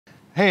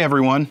Hey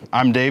everyone,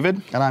 I'm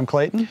David. And I'm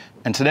Clayton.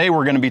 And today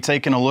we're going to be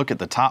taking a look at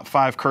the top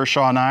 5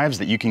 Kershaw knives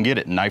that you can get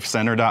at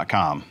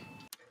KnifeCenter.com.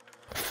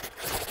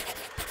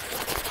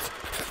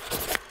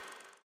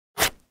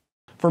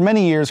 For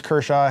many years,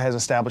 Kershaw has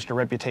established a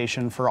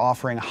reputation for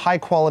offering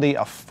high-quality,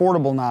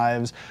 affordable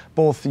knives,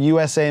 both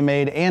USA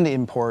made and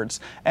imports.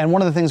 And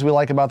one of the things we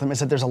like about them is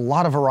that there's a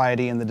lot of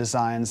variety in the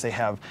designs. They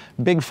have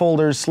big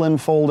folders, slim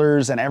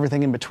folders, and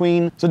everything in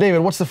between. So David,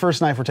 what's the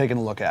first knife we're taking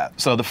a look at?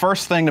 So the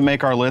first thing to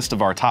make our list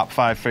of our top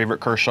 5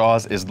 favorite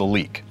Kershaws is the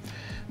Leek.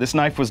 This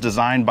knife was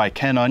designed by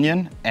Ken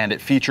Onion, and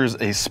it features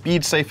a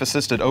SpeedSafe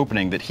assisted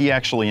opening that he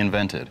actually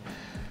invented.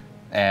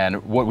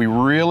 And what we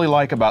really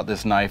like about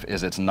this knife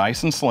is it's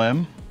nice and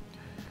slim.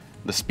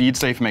 The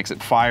SpeedSafe makes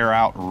it fire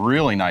out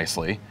really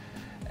nicely.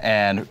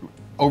 And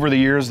over the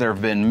years, there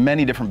have been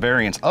many different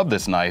variants of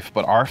this knife,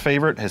 but our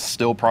favorite is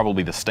still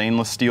probably the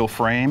stainless steel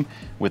frame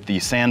with the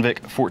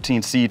Sandvik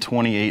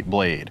 14C28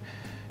 blade.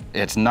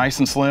 It's nice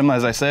and slim,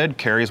 as I said,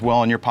 carries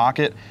well in your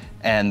pocket,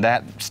 and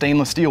that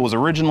stainless steel was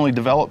originally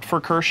developed for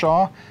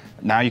Kershaw.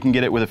 Now you can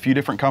get it with a few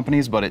different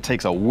companies, but it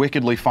takes a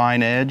wickedly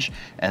fine edge,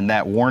 and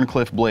that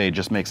Wharncliffe blade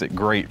just makes it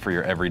great for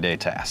your everyday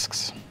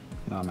tasks.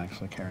 I'm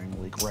actually carrying a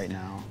Leek right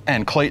now.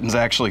 And Clayton's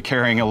actually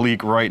carrying a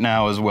Leek right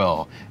now as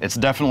well. It's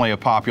definitely a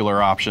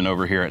popular option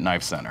over here at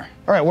KnifeCenter.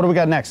 All right, what do we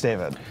got next,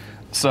 David?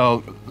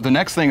 So the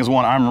next thing is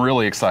one I'm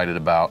really excited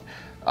about.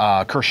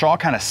 Kershaw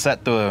kind of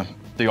set the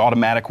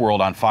automatic world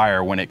on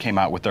fire when it came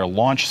out with their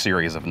launch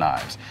series of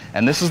knives.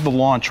 And this is the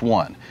Launch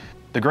 1.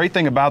 The great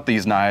thing about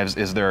these knives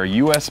is they're a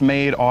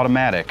US-made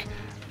automatic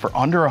for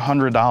under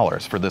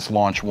 $100 for this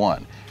Launch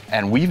 1.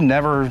 And we've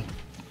never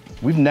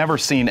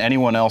seen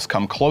anyone else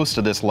come close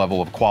to this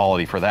level of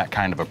quality for that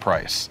kind of a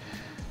price.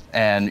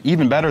 And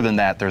even better than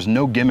that, there's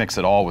no gimmicks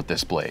at all with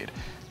this blade.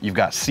 You've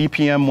got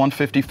CPM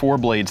 154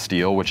 blade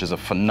steel, which is a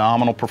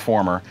phenomenal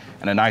performer,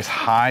 and a nice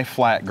high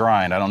flat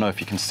grind. I don't know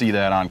if you can see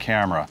that on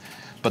camera,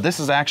 but this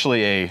is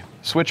actually a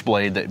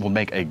switchblade that will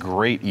make a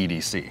great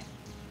EDC.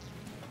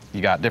 You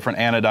got different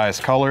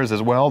anodized colors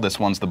as well. This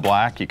one's the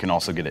black. You can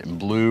also get it in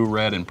blue,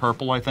 red, and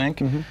purple, I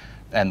think.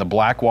 And the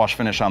black wash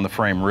finish on the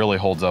frame really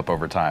holds up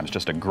over time. It's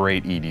just a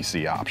great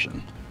EDC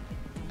option.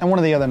 And one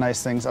of the other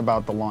nice things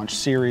about the Launch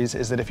series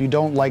is that if you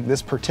don't like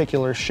this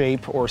particular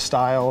shape or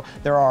style,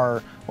 there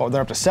are, well,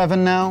 they're up to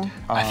 7 now?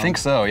 I think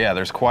so, yeah.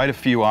 There's quite a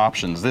few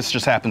options. This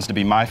just happens to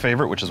be my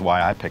favorite, which is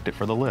why I picked it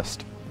for the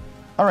list.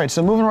 All right,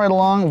 so moving right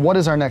along, what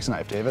is our next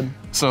knife, David?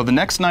 So the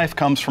next knife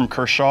comes from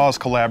Kershaw's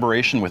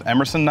collaboration with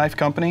Emerson Knife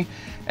Company,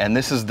 and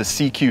this is the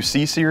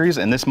CQC series,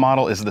 and this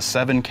model is the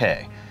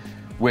 7K.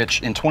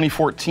 Which in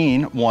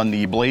 2014 won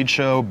the Blade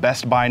Show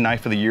Best Buy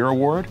Knife of the Year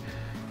award.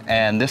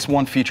 And this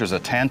one features a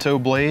Tanto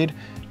blade,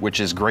 which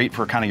is great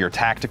for kind of your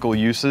tactical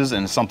uses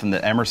and something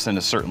that Emerson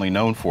is certainly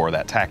known for,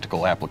 that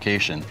tactical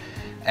application.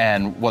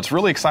 And what's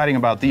really exciting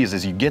about these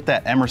is you get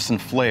that Emerson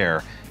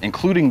flair,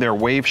 including their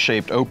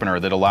wave-shaped opener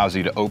that allows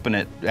you to open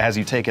it as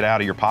you take it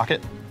out of your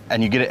pocket,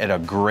 and you get it at a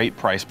great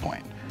price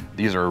point.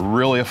 These are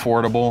really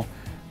affordable,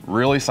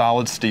 really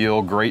solid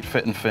steel, great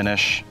fit and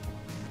finish,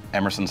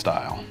 Emerson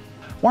style.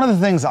 One of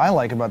the things I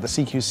like about the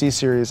CQC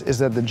series is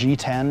that the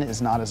G10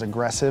 is not as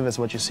aggressive as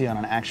what you see on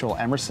an actual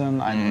Emerson.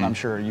 I'm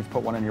sure you've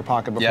put one in your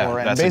pocket before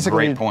and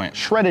basically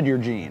shredded your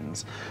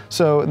jeans.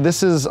 So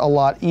this is a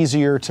lot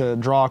easier to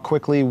draw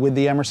quickly with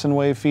the Emerson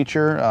Wave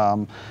feature.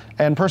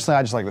 And personally,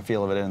 I just like the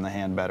feel of it in the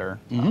hand better.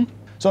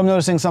 So I'm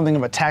noticing something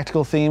of a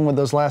tactical theme with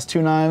those last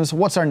 2 knives.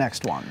 What's our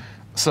next one?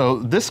 So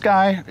this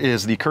guy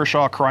is the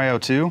Kershaw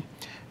Cryo 2.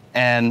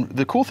 And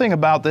the cool thing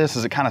about this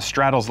is it kind of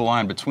straddles the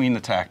line between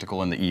the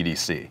tactical and the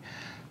EDC.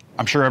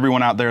 I'm sure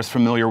everyone out there is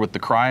familiar with the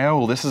Cryo.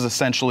 Well, this is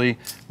essentially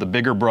the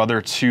bigger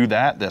brother to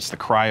that. That's the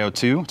Cryo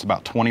 2. It's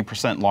about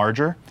 20%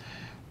 larger,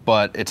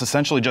 but it's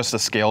essentially just a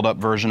scaled up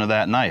version of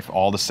that knife.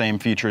 All the same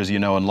features you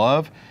know and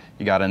love.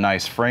 You got a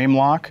nice frame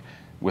lock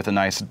with a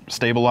nice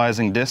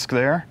stabilizing disc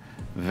there.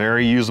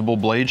 Very usable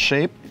blade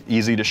shape,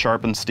 easy to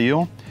sharpen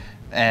steel.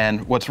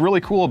 And what's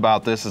really cool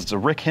about this is it's a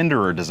Rick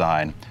Hinderer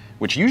design,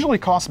 which usually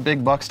costs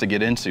big bucks to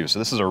get into. So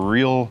this is a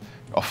real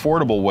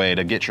affordable way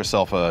to get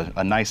yourself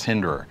a nice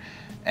Hinderer.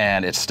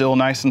 And it's still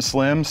nice and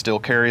slim, still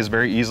carries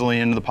very easily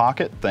into the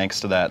pocket thanks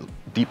to that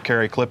deep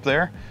carry clip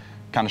there.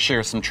 Kind of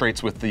shares some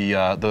traits with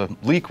the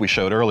Leek we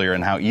showed earlier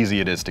and how easy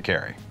it is to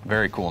carry.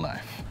 Very cool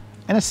knife.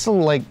 And it's still,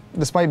 like,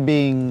 despite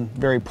being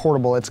very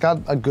portable, it's got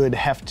a good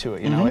heft to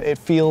it, you know? It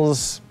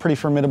feels pretty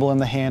formidable in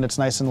the hand, it's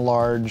nice and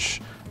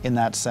large in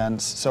that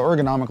sense. So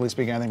ergonomically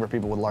speaking, I think for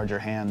people with larger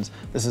hands,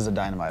 this is a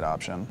dynamite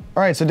option.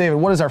 All right, so David,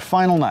 what is our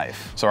final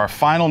knife? So our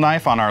final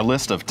knife on our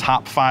list of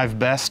top 5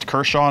 best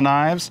Kershaw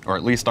knives, or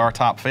at least our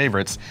top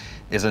favorites,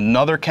 is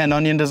another Ken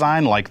Onion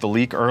design like the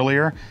Leek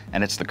earlier,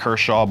 and it's the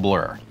Kershaw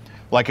Blur.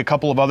 Like a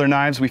couple of other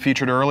knives we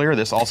featured earlier,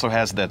 this also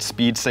has that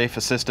SpeedSafe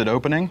assisted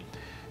opening.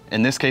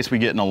 In this case, we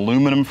get an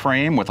aluminum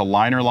frame with a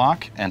liner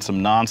lock and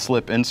some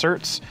non-slip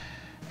inserts.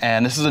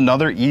 And this is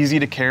another easy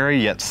to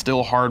carry yet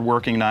still hard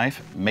working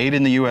knife, made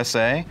in the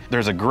USA.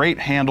 There's a great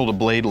handle to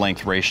blade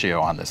length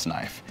ratio on this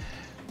knife.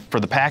 For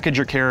the package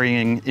you're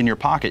carrying in your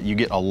pocket, you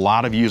get a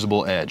lot of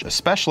usable edge,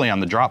 especially on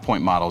the drop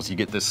point models. You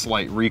get this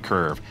slight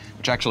recurve,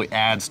 which actually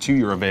adds to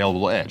your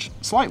available edge.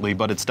 Slightly,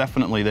 but it's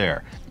definitely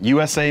there.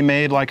 USA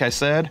made, like I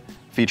said,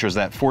 features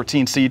that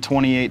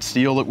 14C28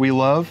 steel that we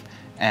love,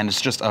 and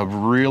it's just a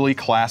really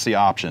classy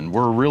option.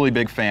 We're really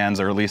big fans,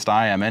 or at least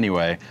I am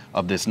anyway,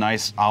 of this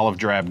nice olive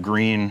drab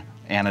green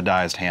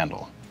anodized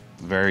handle.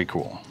 Very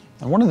cool.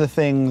 And one of the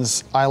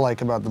things I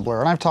like about the Blair,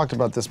 and I've talked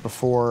about this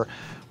before,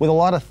 with a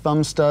lot of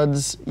thumb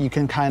studs, you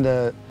can kind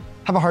of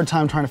have a hard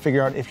time trying to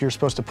figure out if you're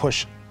supposed to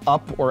push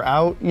up or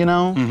out, you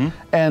know?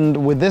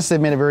 And with this, they've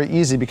made it very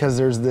easy because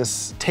there's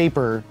this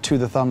taper to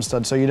the thumb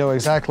stud, so you know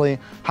exactly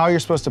how you're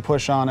supposed to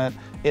push on it.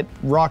 It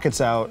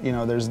rockets out, you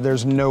know,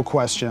 there's no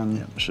question.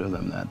 Yep, show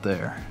them that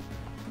there.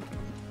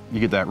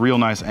 You get that real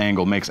nice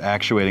angle, makes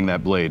actuating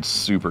that blade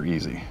super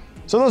easy.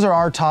 So those are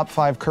our top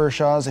 5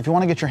 Kershaws. If you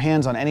want to get your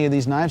hands on any of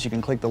these knives, you can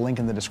click the link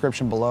in the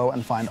description below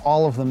and find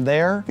all of them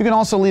there. You can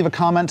also leave a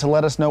comment to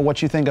let us know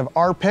what you think of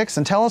our picks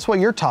and tell us what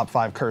your top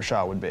 5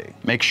 Kershaw would be.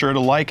 Make sure to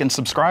like and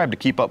subscribe to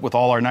keep up with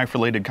all our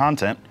knife-related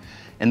content.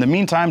 In the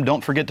meantime,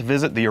 don't forget to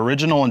visit the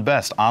original and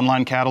best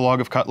online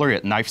catalog of cutlery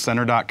at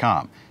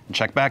KnifeCenter.com and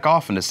check back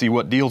often to see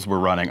what deals we're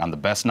running on the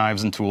best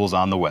knives and tools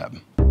on the web.